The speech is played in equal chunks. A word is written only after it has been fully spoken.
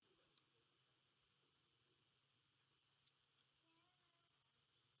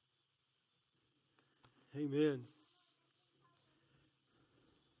Amen.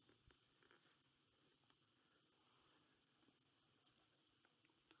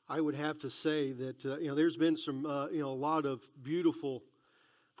 I would have to say that there's been some a lot of beautiful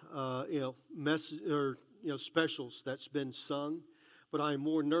specials that's been sung, but I'm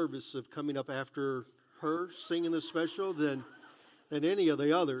more nervous of coming up after her singing the special than any of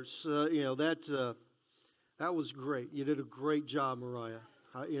the others. That was great. You did a great job, Mariah.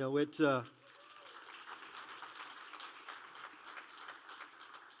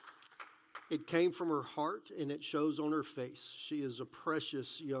 It came from her heart, and it shows on her face. She is a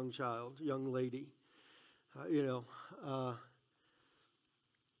precious young lady.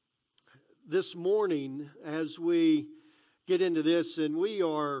 This morning, as we get into this, and we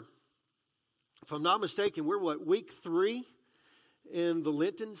are, if I'm not mistaken, we're week 3 in the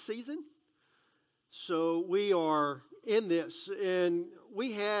Lenten season? So we are in this, and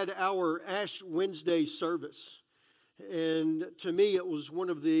we had our Ash Wednesday service. And to me, it was one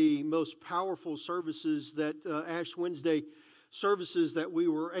of the most powerful services that Ash Wednesday services that we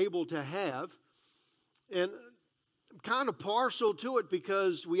were able to have. And I'm kind of partial to it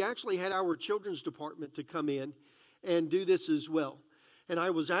because we actually had our children's department to come in and do this as well. And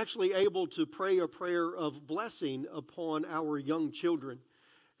I was actually able to pray a prayer of blessing upon our young children.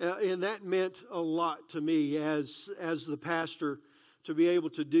 And that meant a lot to me as the pastor, to be able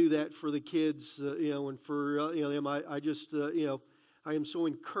to do that for the kids, and for them. I just I am so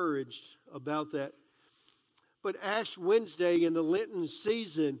encouraged about that. But Ash Wednesday in the Lenten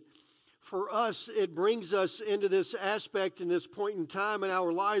season, for us, it brings us into this aspect in this point in time in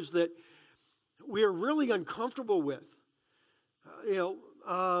our lives that we are really uncomfortable with.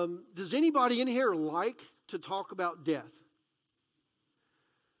 Does anybody in here like to talk about death?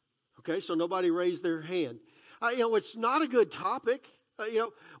 Okay, so nobody raised their hand. It's not a good topic.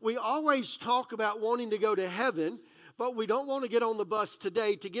 We always talk about wanting to go to heaven, but we don't want to get on the bus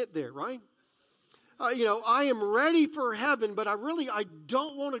today to get there, right? I am ready for heaven, but I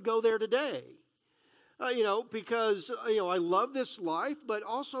don't want to go there today. Because, I love this life, but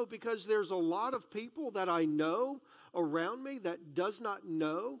also because there's a lot of people that I know around me that does not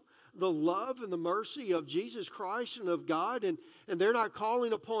know the love and the mercy of Jesus Christ and of God, and they're not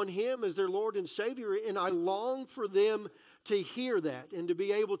calling upon Him as their Lord and Savior, and I long for them to hear that and to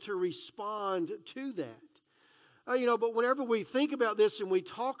be able to respond to that. But whenever we think about this and we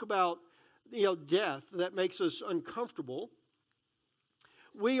talk about, death that makes us uncomfortable,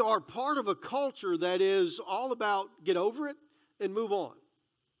 we are part of a culture that is all about get over it and move on,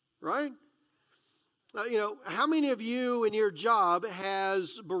 right? How many of you in your job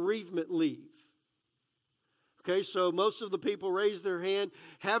has bereavement leave? Okay, so most of the people raise their hand,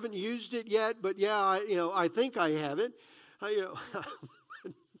 haven't used it yet, but yeah, I think I have it.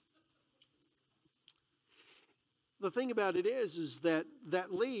 The thing about it is that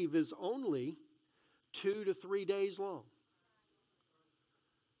leave is only 2 to 3 days long.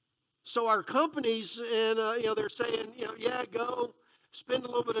 So our companies, and they're saying, go spend a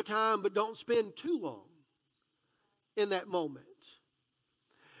little bit of time, but don't spend too long in that moment.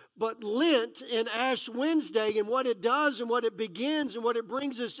 But Lent and Ash Wednesday and what it does and what it begins and what it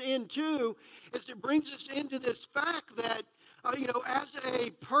brings us into is it brings us into this fact that, as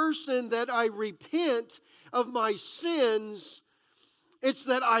a person that I repent of my sins, it's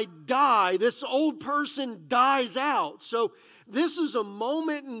that I die. This old person dies out. So this is a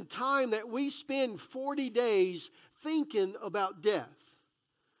moment in time that we spend 40 days thinking about death.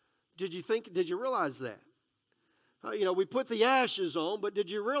 Did you realize that? We put the ashes on, but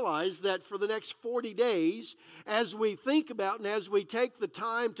did you realize that for the next 40 days, as we think about and as we take the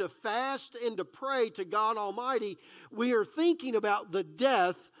time to fast and to pray to God Almighty, we are thinking about the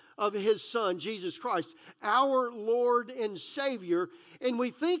death of His Son, Jesus Christ, our Lord and Savior, and we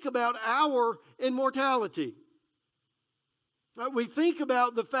think about our immortality. We think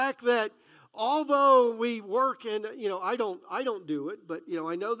about the fact that although we work, and I don't do it, but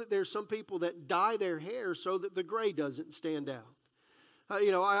I know that there's some people that dye their hair so that the gray doesn't stand out.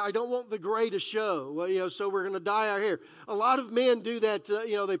 I don't want the gray to show, so we're going to dye our hair. A lot of men do that.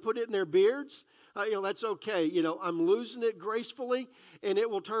 They put it in their beards. That's okay. I'm losing it gracefully, and it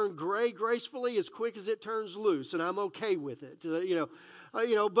will turn gray gracefully as quick as it turns loose, and I'm okay with it.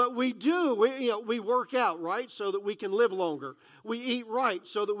 But we do. We work out, right, so that we can live longer. We eat right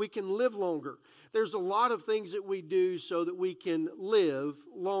so that we can live longer. There's a lot of things that we do so that we can live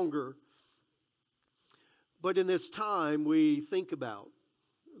longer. But in this time, we think about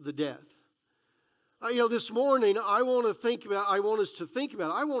the death. This morning, I want us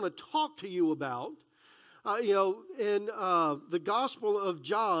to talk to you about, in the Gospel of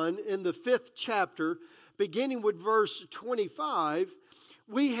John, in the 5th chapter, beginning with verse 25,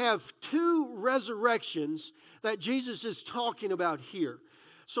 we have two resurrections that Jesus is talking about here.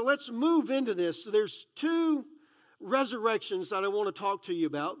 So let's move into this. There's two resurrections that I want to talk to you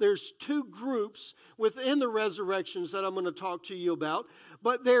about. There's two groups within the resurrections that I'm going to talk to you about.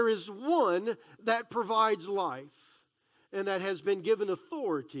 But there is one that provides life and that has been given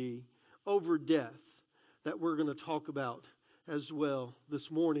authority over death that we're going to talk about as well this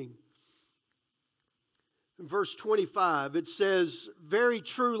morning. In verse 25, it says, "Very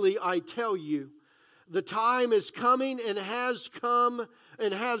truly I tell you, the time is coming and has come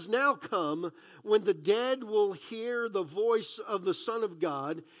and has now come when the dead will hear the voice of the Son of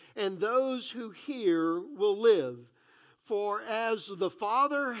God, and those who hear will live. For as the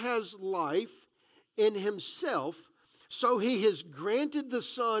Father has life in himself, so he has granted the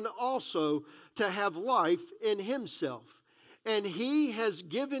Son also to have life in himself. And he has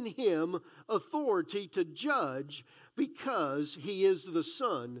given him authority to judge because he is the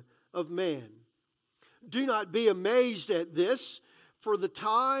Son of Man. Do not be amazed at this, for the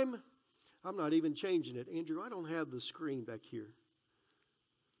time..." I'm not even changing it. Andrew, I don't have the screen back here.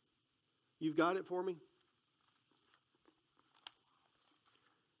 You've got it for me?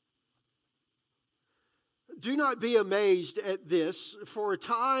 "Do not be amazed at this, for a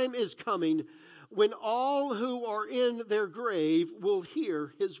time is coming when all who are in their grave will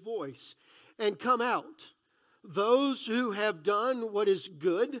hear his voice and come out. Those who have done what is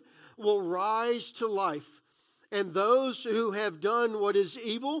good will rise to life, and those who have done what is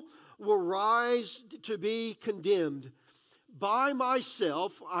evil will rise to be condemned. By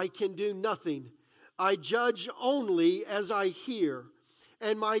myself I can do nothing. I judge only as I hear,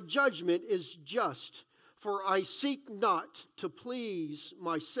 and my judgment is just, for I seek not to please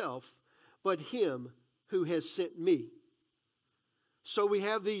myself, but him who has sent me." So we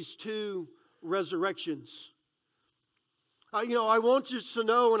have these two resurrections. I want us to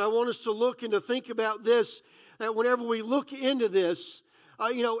know, and I want us to look and to think about this, that whenever we look into this,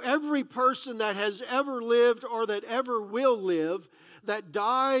 every person that has ever lived or that ever will live, that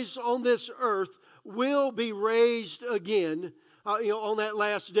dies on this earth, will be raised again, on that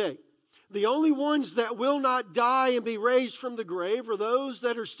last day. The only ones that will not die and be raised from the grave are those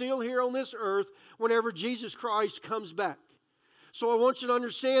that are still here on this earth whenever Jesus Christ comes back. So I want you to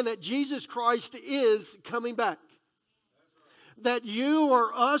understand that Jesus Christ is coming back. That you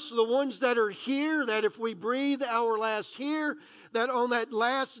or us, the ones that are here, that if we breathe our last here, that on that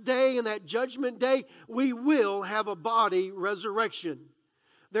last day and that judgment day, we will have a body resurrection.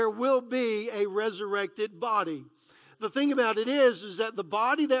 There will be a resurrected body. The thing about it is that the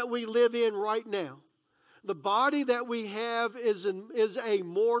body that we live in right now, the body that we have is a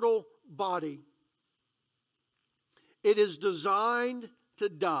mortal body. It is designed to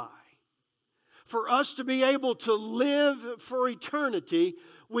die. For us to be able to live for eternity,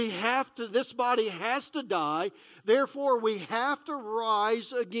 this body has to die. Therefore, we have to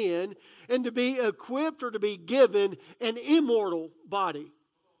rise again and to be equipped or to be given an immortal body.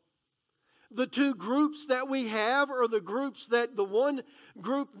 The two groups that we have are the one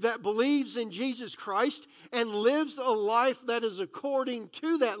group that believes in Jesus Christ and lives a life that is according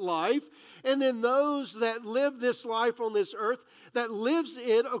to that life. And then those that live this life on this earth, that lives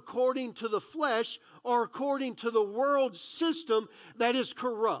it according to the flesh or according to the world system that is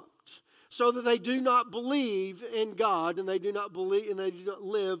corrupt. So that they do not believe in God and they do not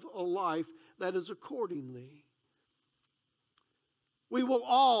live a life that is accordingly. We will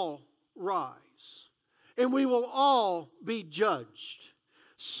all rise, and we will all be judged.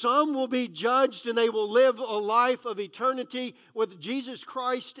 Some will be judged and they will live a life of eternity with Jesus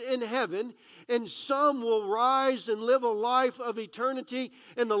Christ in heaven, and some will rise and live a life of eternity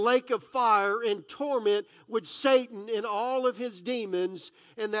in the lake of fire in torment with Satan and all of his demons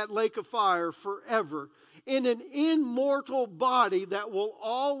in that lake of fire forever, in an immortal body that will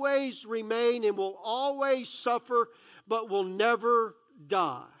always remain and will always suffer but will never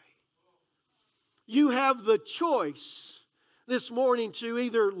die. You have the choice this morning to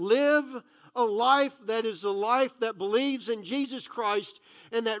either live a life that is a life that believes in Jesus Christ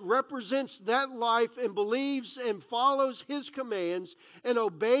and that represents that life and believes and follows His commands and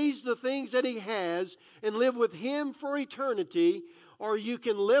obeys the things that He has and live with Him for eternity, or you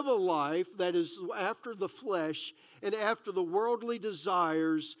can live a life that is after the flesh and after the worldly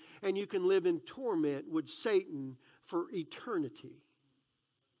desires, and you can live in torment with Satan for eternity.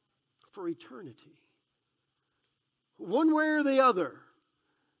 For eternity. One way or the other.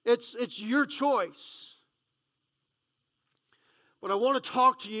 It's your choice. But I want to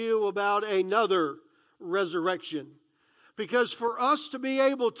talk to you about another resurrection. Because for us to be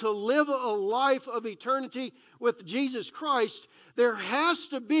able to live a life of eternity with Jesus Christ, there has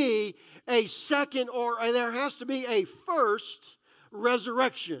to be a second, or there has to be a first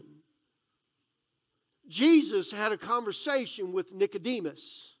resurrection. Jesus had a conversation with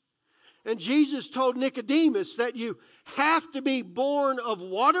Nicodemus. And Jesus told Nicodemus that you have to be born of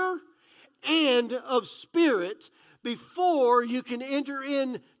water and of spirit before you can enter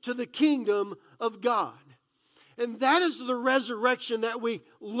into the kingdom of God. And that is the resurrection that we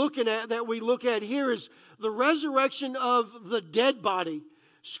look at here, is the resurrection of the dead body.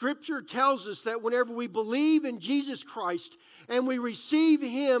 Scripture tells us that whenever we believe in Jesus Christ and we receive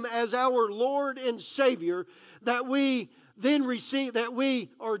Him as our Lord and Savior, that we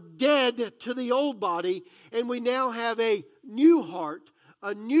are dead to the old body, and we now have a new heart,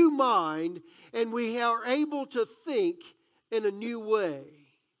 a new mind, and we are able to think in a new way.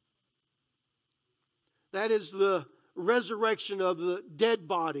 That is the resurrection of the dead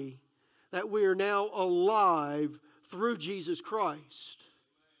body, that we are now alive through Jesus Christ.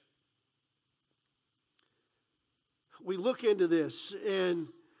 We look into this in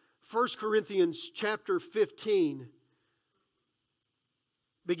 1 Corinthians chapter 15,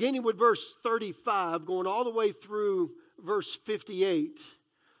 beginning with verse 35, going all the way through verse 58,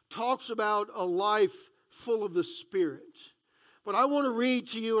 talks about a life full of the Spirit. But I want to read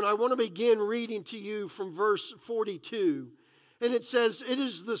to you, and I want to begin reading to you from verse 42. And it says, "It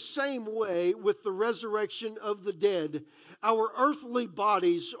is the same way with the resurrection of the dead. Our earthly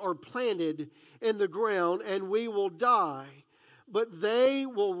bodies are planted in the ground, and we will die, but they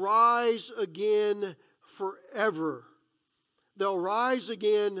will rise again forever." They'll rise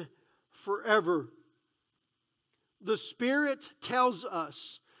again forever. The Spirit tells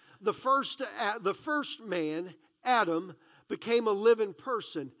us the first man, Adam, became a living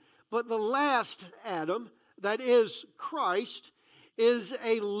person. But the last Adam, that is Christ, is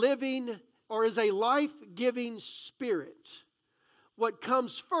a living, or is a life-giving spirit. What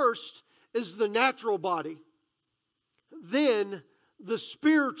comes first is the natural body. Then the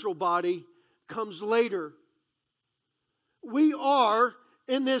spiritual body comes later. We are,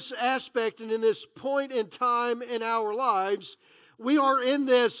 in this aspect and in this point in time in our lives, we are in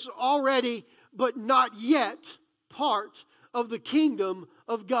this already but not yet part of the kingdom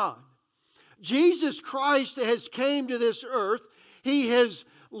of God. Jesus Christ has came to this earth. He has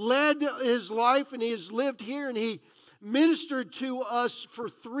led His life, and He has lived here, and He ministered to us for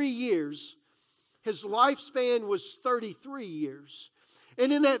 3 years. His lifespan was 33 years.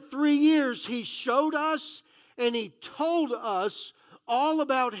 And in that 3 years, He showed us and He told us all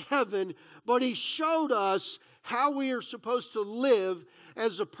about heaven, but He showed us how we are supposed to live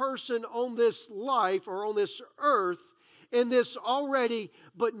as a person on this life, or on this earth, in this already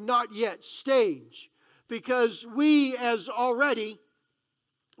but not yet stage. Because we have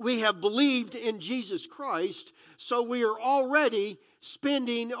believed in Jesus Christ, so we are already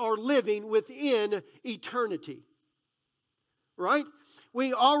spending or living within eternity. Right?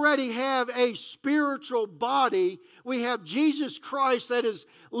 We already have a spiritual body. We have Jesus Christ that is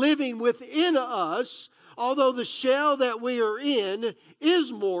living within us. Although the shell that we are in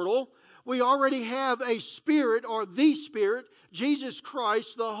is mortal, we already have a spirit, or the Spirit, Jesus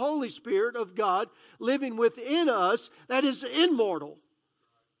Christ, the Holy Spirit of God, living within us that is immortal.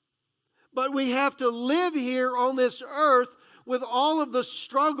 But we have to live here on this earth with all of the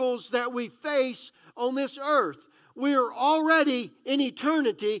struggles that we face on this earth. We are already in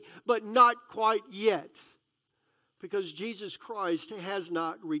eternity, but not quite yet. Because Jesus Christ has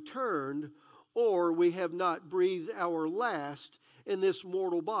not returned, or we have not breathed our last in this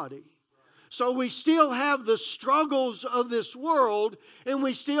mortal body. So we still have the struggles of this world, and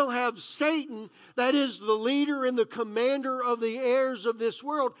we still have Satan, that is the leader and the commander of the heirs of this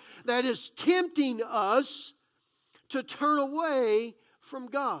world, that is tempting us to turn away from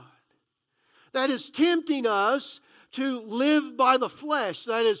God. That is tempting us to live by the flesh.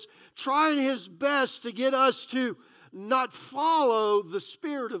 That is trying his best to get us to not follow the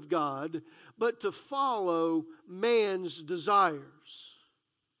Spirit of God, but to follow man's desires.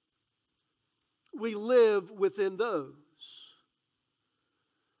 We live within those.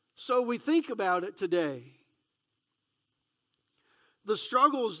 So we think about it today. The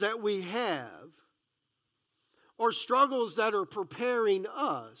struggles that we have are struggles that are preparing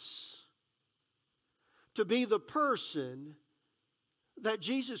us to be the person that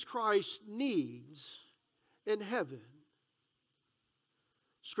Jesus Christ needs in heaven.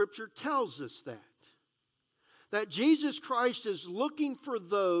 Scripture tells us that Jesus Christ is looking for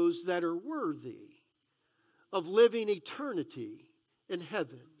those that are worthy of living eternity in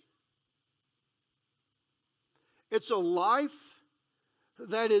heaven. It's a life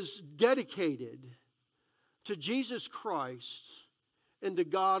that is dedicated to Jesus Christ and to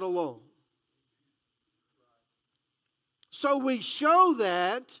God alone. So we show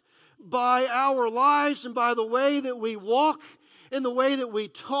that by our lives and by the way that we walk, and the way that we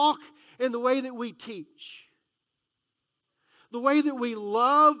talk, and the way that we teach. The way that we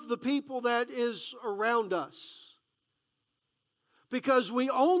love the people that is around us. Because we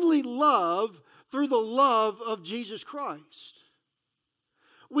only love through the love of Jesus Christ.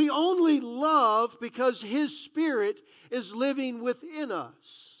 We only love because His Spirit is living within us.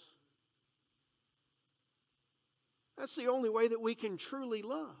 That's the only way that we can truly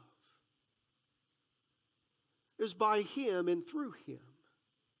love, is by Him and through Him.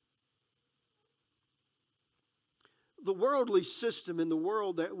 The worldly system in the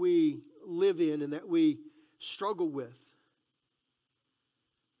world that we live in and that we struggle with,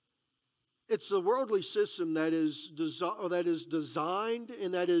 it's the worldly system that is designed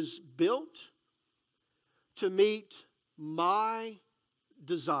and that is built to meet my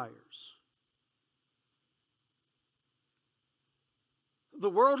desires. The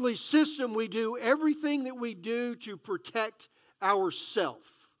worldly system, we do everything that we do to protect ourselves.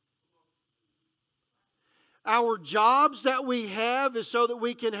 Our jobs that we have is so that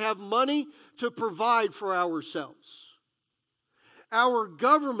we can have money to provide for ourselves. Our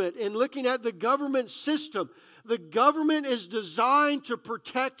government, and looking at the government system, the government is designed to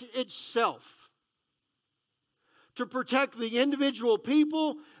protect itself. To protect the individual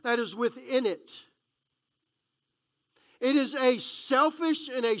people that is within it. It is a selfish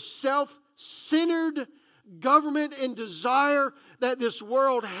and a self-centered government and desire that this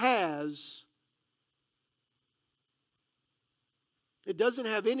world has. It doesn't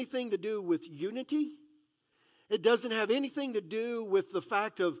have anything to do with unity. It doesn't have anything to do with the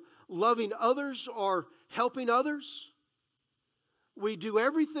fact of loving others or helping others. We do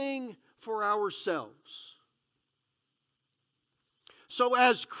everything for ourselves. So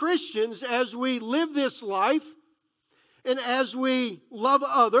as Christians, as we live this life, and as we love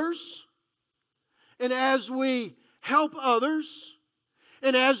others, and as we help others,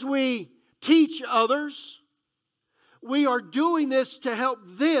 and as we teach others, we are doing this to help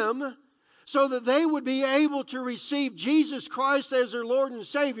them so that they would be able to receive Jesus Christ as their Lord and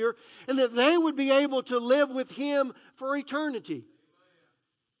Savior, and that they would be able to live with Him for eternity.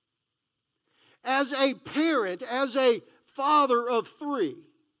 As a parent, as a father of 3,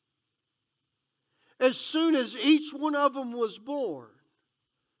 as soon as each one of them was born,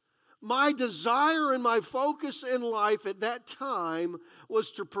 my desire and my focus in life at that time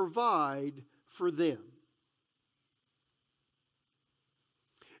was to provide for them.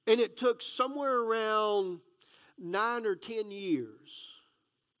 And it took somewhere around 9 or 10 years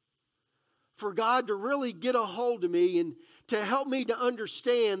for God to really get a hold of me and to help me to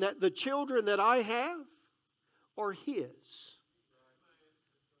understand that the children that I have are His.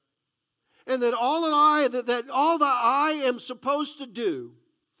 And that all that I am supposed to do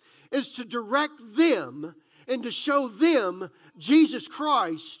is to direct them and to show them Jesus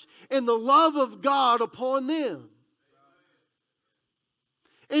Christ and the love of God upon them.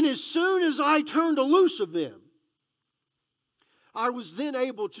 And as soon as I turned loose of them, I was then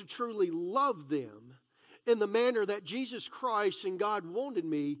able to truly love them in the manner that Jesus Christ and God wanted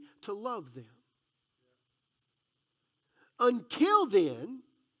me to love them. Until then,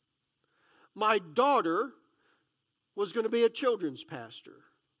 my daughter was going to be a children's pastor.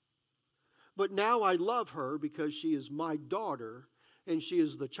 But now I love her because she is my daughter and she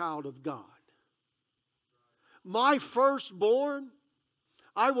is the child of God. My firstborn,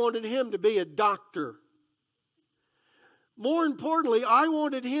 I wanted him to be a doctor. More importantly, I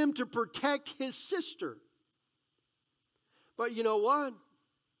wanted him to protect his sister. But you know what?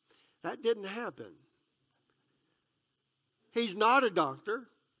 That didn't happen. He's not a doctor.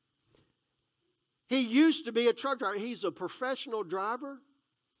 He used to be a truck driver. He's a professional driver.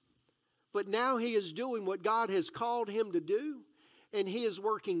 But now he is doing what God has called him to do. And he is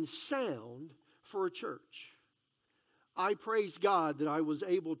working sound for a church. I praise God that I was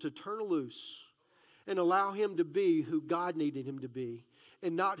able to turn loose and allow him to be who God needed him to be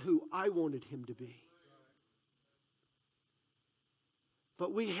and not who I wanted him to be.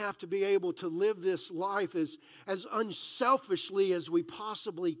 But we have to be able to live this life as unselfishly as we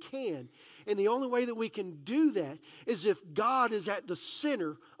possibly can. And the only way that we can do that is if God is at the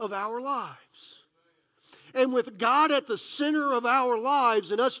center of our lives. and with God at the center of our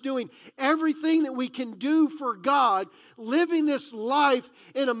lives and us doing everything that we can do for God, living this life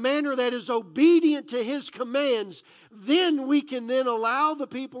in a manner that is obedient to His commands, then we can then allow the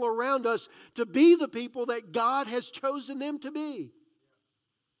people around us to be the people that God has chosen them to be.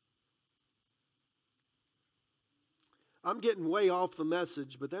 I'm getting way off the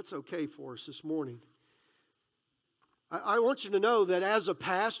message, but that's okay for us this morning. I want you to know that as a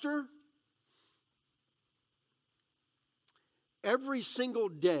pastor, every single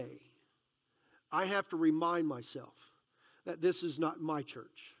day, I have to remind myself that this is not my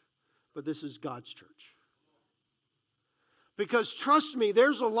church, but this is God's church. Because trust me,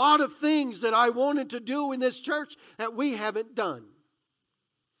 there's a lot of things that I wanted to do in this church that we haven't done.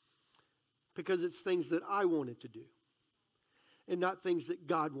 Because it's things that I wanted to do, and not things that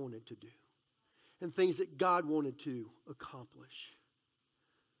God wanted to do, and things that God wanted to accomplish.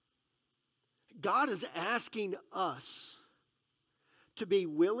 God is asking us to be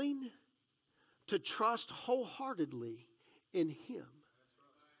willing to trust wholeheartedly in Him.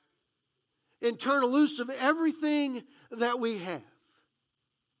 And turn loose of everything that we have.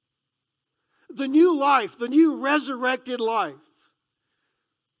 The new life, the new resurrected life.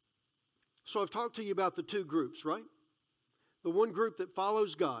 So I've talked to you about the two groups, right? The one group that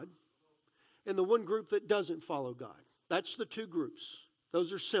follows God and the one group that doesn't follow God. That's the two groups.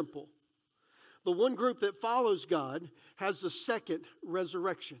 Those are simple. The one group that follows God has the second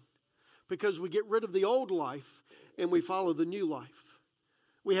resurrection because we get rid of the old life and we follow the new life.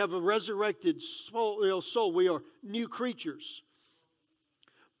 We have a resurrected soul. We are new creatures.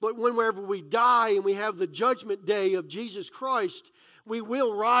 But whenever we die and we have the judgment day of Jesus Christ, we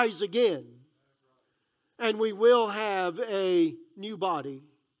will rise again. And we will have a new body.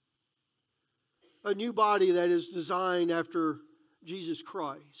 A new body that is designed after Jesus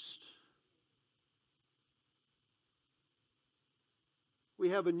Christ. We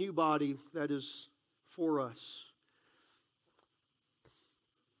have a new body that is for us.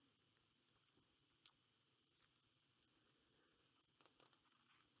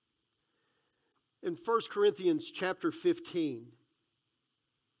 In 1 Corinthians chapter 15,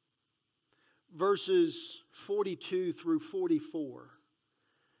 verses 42 through 44,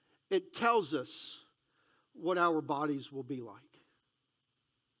 it tells us what our bodies will be like.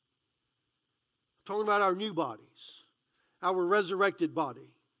 Talking about our new bodies, our resurrected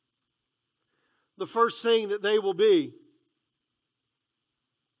body. The first thing that they will be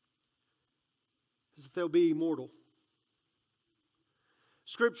is that they'll be immortal.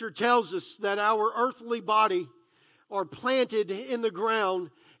 Scripture tells us that our earthly body are planted in the ground,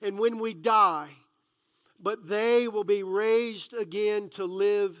 and when we die, but they will be raised again to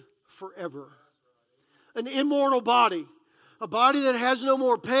live forever. An immortal body, a body that has no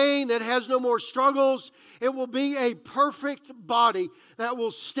more pain, that has no more struggles. It will be a perfect body that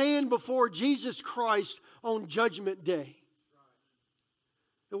will stand before Jesus Christ on Judgment Day.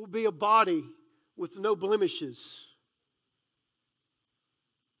 It will be a body with no blemishes.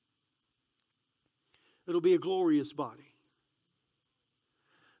 It'll be a glorious body.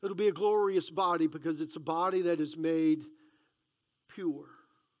 It'll be a glorious body because it's a body that is made pure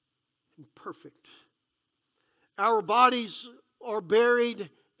and perfect. Our bodies are buried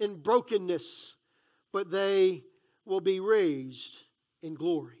in brokenness, but they will be raised in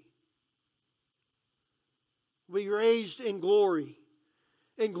glory. Be raised in glory.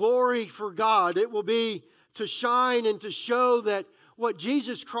 In glory for God. It will be to shine and to show that what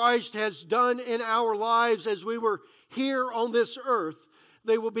Jesus Christ has done in our lives as we were here on this earth,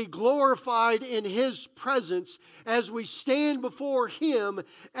 they will be glorified in His presence as we stand before Him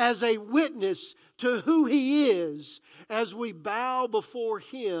as a witness to who He is, as we bow before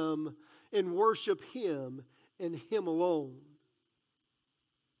Him and worship Him and Him alone.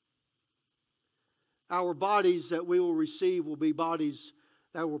 Our bodies that we will receive will be bodies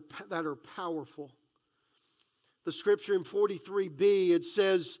that are powerful. The scripture in 43b, it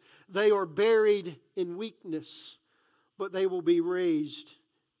says, they are buried in weakness, but they will be raised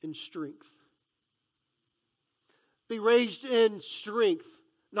in strength. Be raised in strength,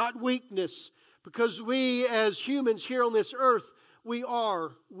 not weakness, because we as humans here on this earth, we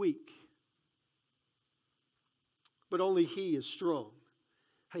are weak. But only He is strong.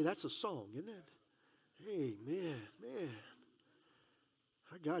 Hey, that's a song, isn't it? Amen, man.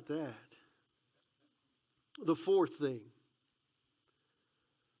 I got that. The fourth thing,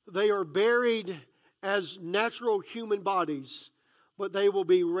 they are buried as natural human bodies, but they will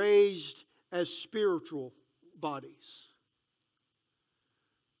be raised as spiritual bodies.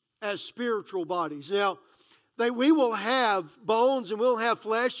 As spiritual bodies. Now, we will have bones and we'll have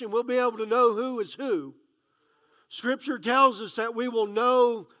flesh and we'll be able to know who is who. Scripture tells us that we will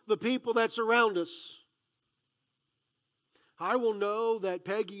know the people that surround us. I will know that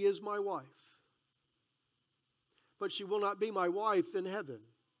Peggy is my wife. But she will not be my wife in heaven.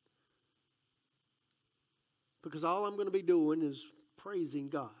 Because all I'm going to be doing is praising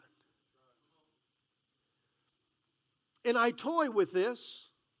God. And I toy with this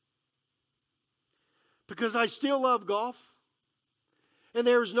because I still love golf. And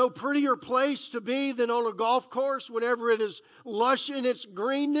there's no prettier place to be than on a golf course whenever it is lush in its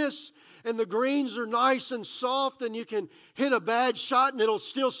greenness and the greens are nice and soft and you can hit a bad shot and it'll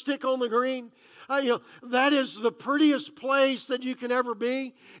still stick on the green. That is the prettiest place that you can ever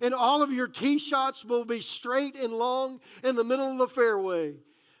be. And all of your tee shots will be straight and long in the middle of the fairway.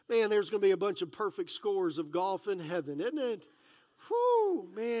 Man, there's going to be a bunch of perfect scores of golf in heaven, isn't it? Whew,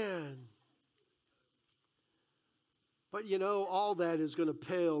 man. But all that is going to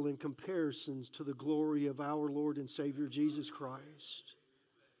pale in comparisons to the glory of our Lord and Savior Jesus Christ.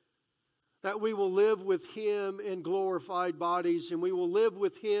 That we will live with Him in glorified bodies and we will live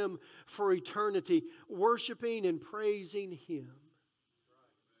with Him for eternity, worshiping and praising Him.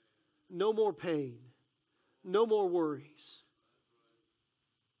 No more pain. No more worries.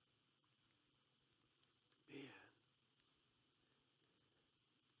 Man.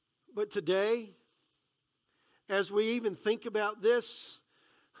 But today, as we even think about this,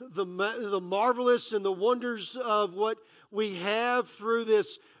 the marvelous and the wonders of what we have through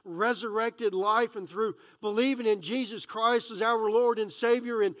this resurrected life and through believing in Jesus Christ as our Lord and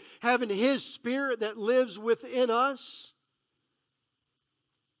Savior and having His Spirit that lives within us.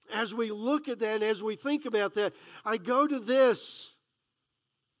 As we look at that and as we think about that, I go to this.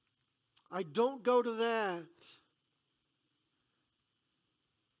 I don't go to that.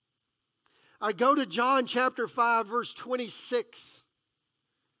 I go to John chapter 5, verse 26.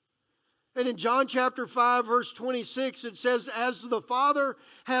 And in John chapter 5, verse 26, it says, "As the Father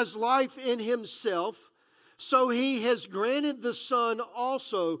has life in Himself, so He has granted the Son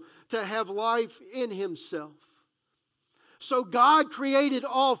also to have life in Himself." So God created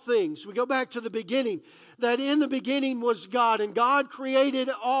all things. We go back to the beginning, that in the beginning was God, and God created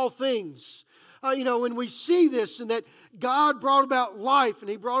all things. When we see this and that God brought about life and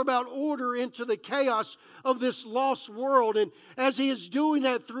He brought about order into the chaos of this lost world. And as He is doing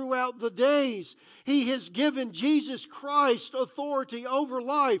that throughout the days, He has given Jesus Christ authority over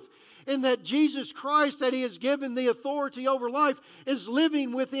life. And that Jesus Christ, that He has given the authority over life, is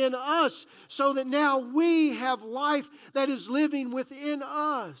living within us. So that now we have life that is living within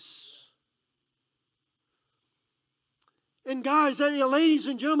us. And guys, ladies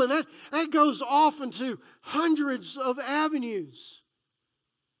and gentlemen, that goes off into hundreds of avenues.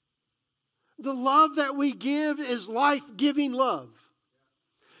 The love that we give is life-giving love.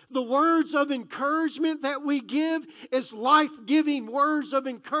 The words of encouragement that we give is life-giving words of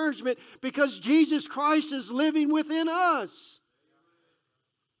encouragement because Jesus Christ is living within us.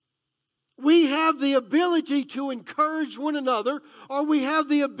 We have the ability to encourage one another, or we have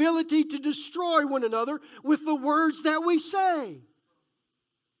the ability to destroy one another with the words that we say.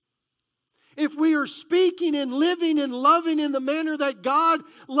 If we are speaking and living and loving in the manner that God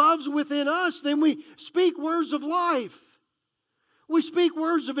loves within us, then we speak words of life. We speak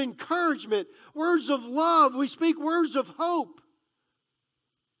words of encouragement, words of love. We speak words of hope.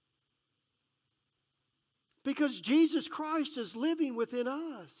 Because Jesus Christ is living within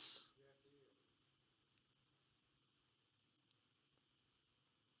us.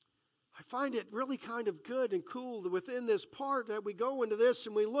 I find it really kind of good and cool within this part that we go into this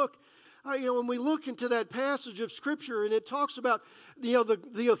and we look, when we look into that passage of Scripture and it talks about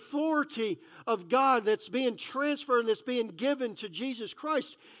the authority of God that's being transferred and that's being given to Jesus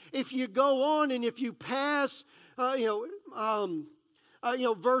Christ. If you go on and if you pass, verse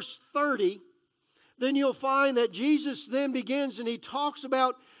 30, then you'll find that Jesus then begins and He talks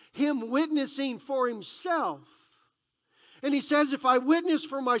about Him witnessing for Himself. And He says, if I witness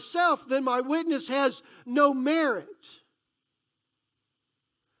for myself, then my witness has no merit.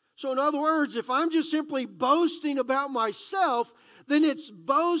 So in other words, if I'm just simply boasting about myself, then it's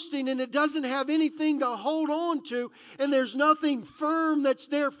boasting and it doesn't have anything to hold on to, and there's nothing firm that's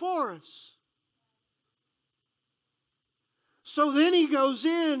there for us. So then He goes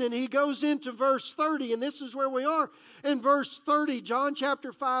in and He goes into verse 30, and this is where we are. In verse 30, John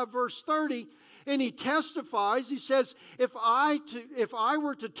chapter 5, verse 30, and He testifies, He says, if I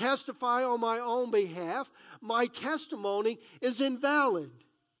were to testify on my own behalf, my testimony is invalid.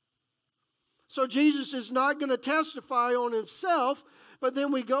 So Jesus is not going to testify on Himself, but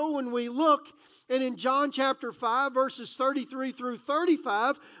then we go and we look And in John chapter 5, verses 33 through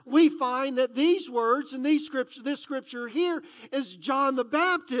 35, we find that these words and this scripture here is John the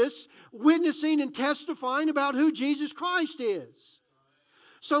Baptist witnessing and testifying about who Jesus Christ is.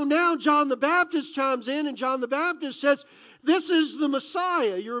 So now John the Baptist chimes in, and John the Baptist says, this is the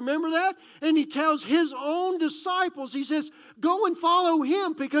Messiah. You remember that? And he tells his own disciples, he says, go and follow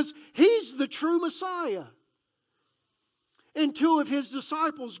him because he's the true Messiah. And two of his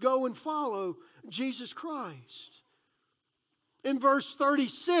disciples go and follow Jesus Christ. In verse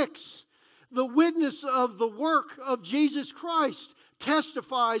 36, the witness of the work of Jesus Christ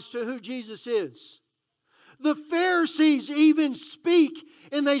testifies to who Jesus is. The Pharisees even speak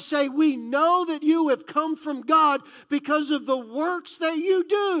and they say, we know that you have come from God because of the works that you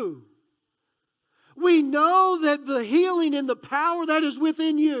do. We know that the healing and the power that is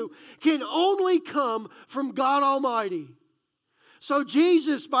within you can only come from God Almighty. So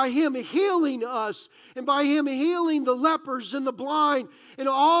Jesus, by Him healing us and by Him healing the lepers and the blind and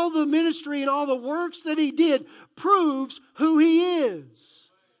all the ministry and all the works that He did proves who He is.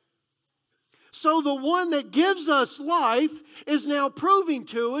 So the one that gives us life is now proving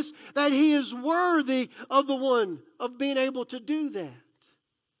to us that He is worthy of the one of being able to do that.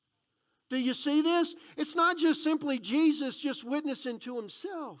 Do you see this? It's not just simply Jesus just witnessing to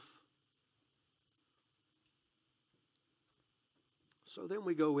Himself. So then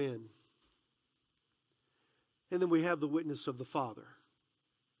we go in, and then we have the witness of the Father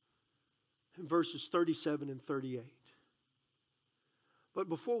in verses 37 and 38. But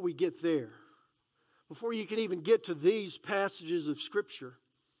before we get there, before you can even get to these passages of Scripture,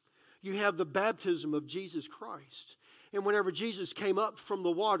 you have the baptism of Jesus Christ. And whenever Jesus came up from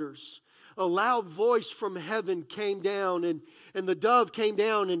the waters, a loud voice from heaven came down, and the dove came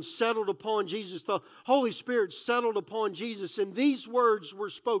down and settled upon Jesus. The Holy Spirit settled upon Jesus, and these words were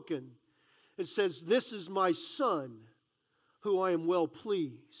spoken. It says, this is my Son, who I am well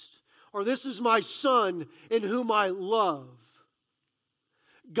pleased. Or this is my Son, in whom I love.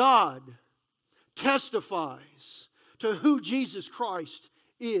 God testifies to who Jesus Christ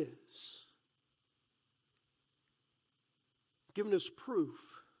is, giving us proof.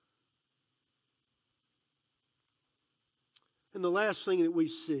 And the last thing that we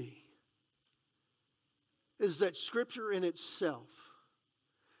see is that Scripture in itself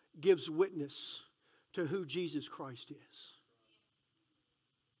gives witness to who Jesus Christ is.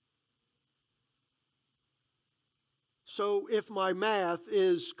 So if my math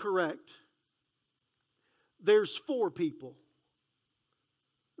is correct, there's 4 people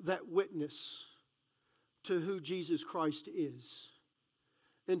that witness to who Jesus Christ is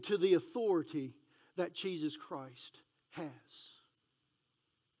and to the authority that Jesus Christ has.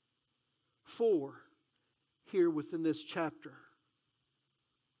 4 here within this chapter.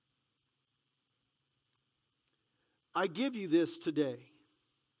 I give you this today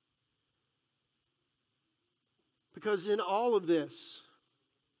because in all of this,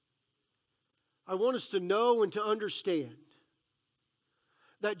 I want us to know and to understand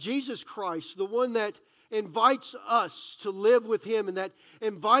that Jesus Christ, the one that invites us to live with Him and that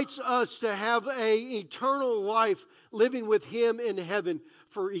invites us to have an eternal life living with Him in heaven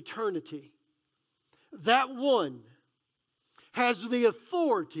for eternity. That one has the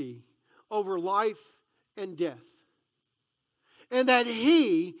authority over life and death. And that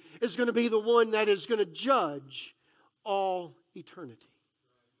He is going to be the one that is going to judge all eternity.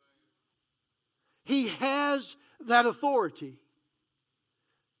 He has that authority.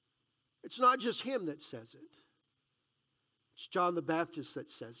 It's not just Him that says it. It's John the Baptist that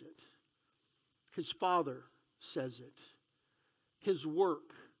says it. His Father says it. His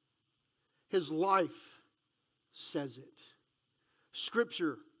work, His life says it.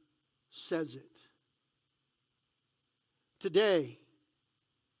 Scripture says it. Today,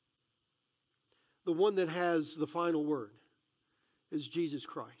 the one that has the final word is Jesus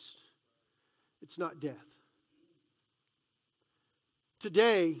Christ. It's not death.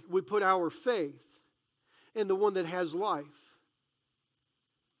 Today, we put our faith in the one that has life.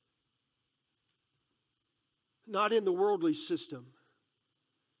 Not in the worldly system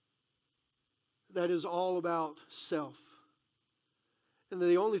that is all about self. And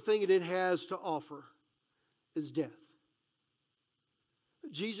the only thing that it has to offer is death.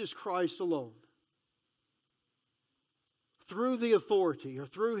 Jesus Christ alone, through the authority or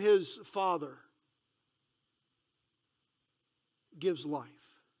through His Father, gives life.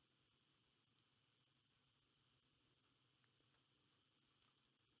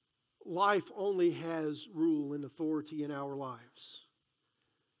 Life only has rule and authority in our lives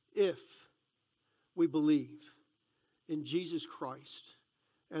if we believe in Jesus Christ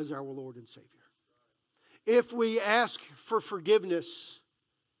as our Lord and Savior. if we ask for forgiveness,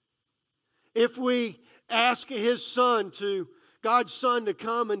 if we ask His Son God's Son to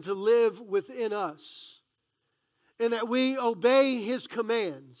come and to live within us, and that we obey His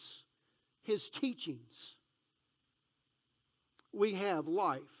commands, His teachings, we have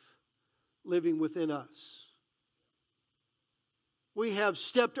life living within us. We have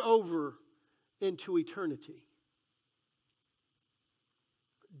stepped over into eternity.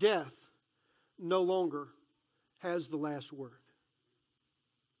 Death no longer has the last word.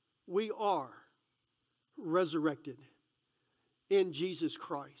 We are resurrected in Jesus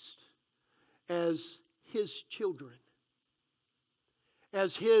Christ as His children,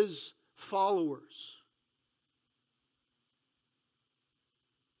 as His followers.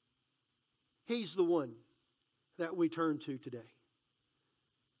 He's the one that we turn to today.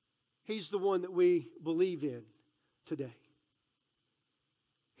 He's the one that we believe in today.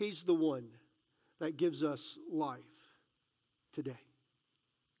 He's the one that gives us life today.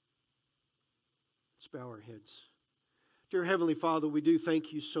 Let's bow our heads. Dear Heavenly Father, we do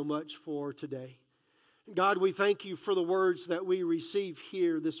thank You so much for today. God, we thank You for the words that we receive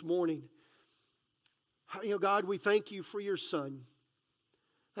here this morning. God, we thank You for Your Son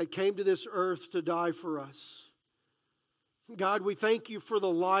that came to this earth to die for us. God, we thank You for the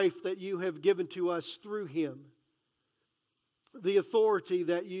life that You have given to us through Him, the authority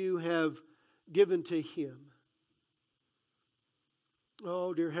that You have given to Him.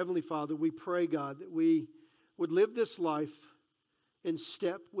 Oh, dear Heavenly Father, we pray, God, that we would live this life in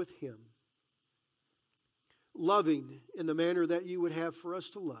step with Him, loving in the manner that You would have for us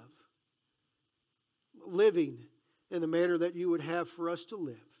to love, living in the manner that You would have for us to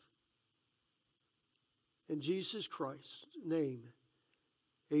live. In Jesus Christ's name,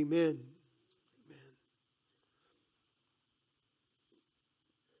 amen.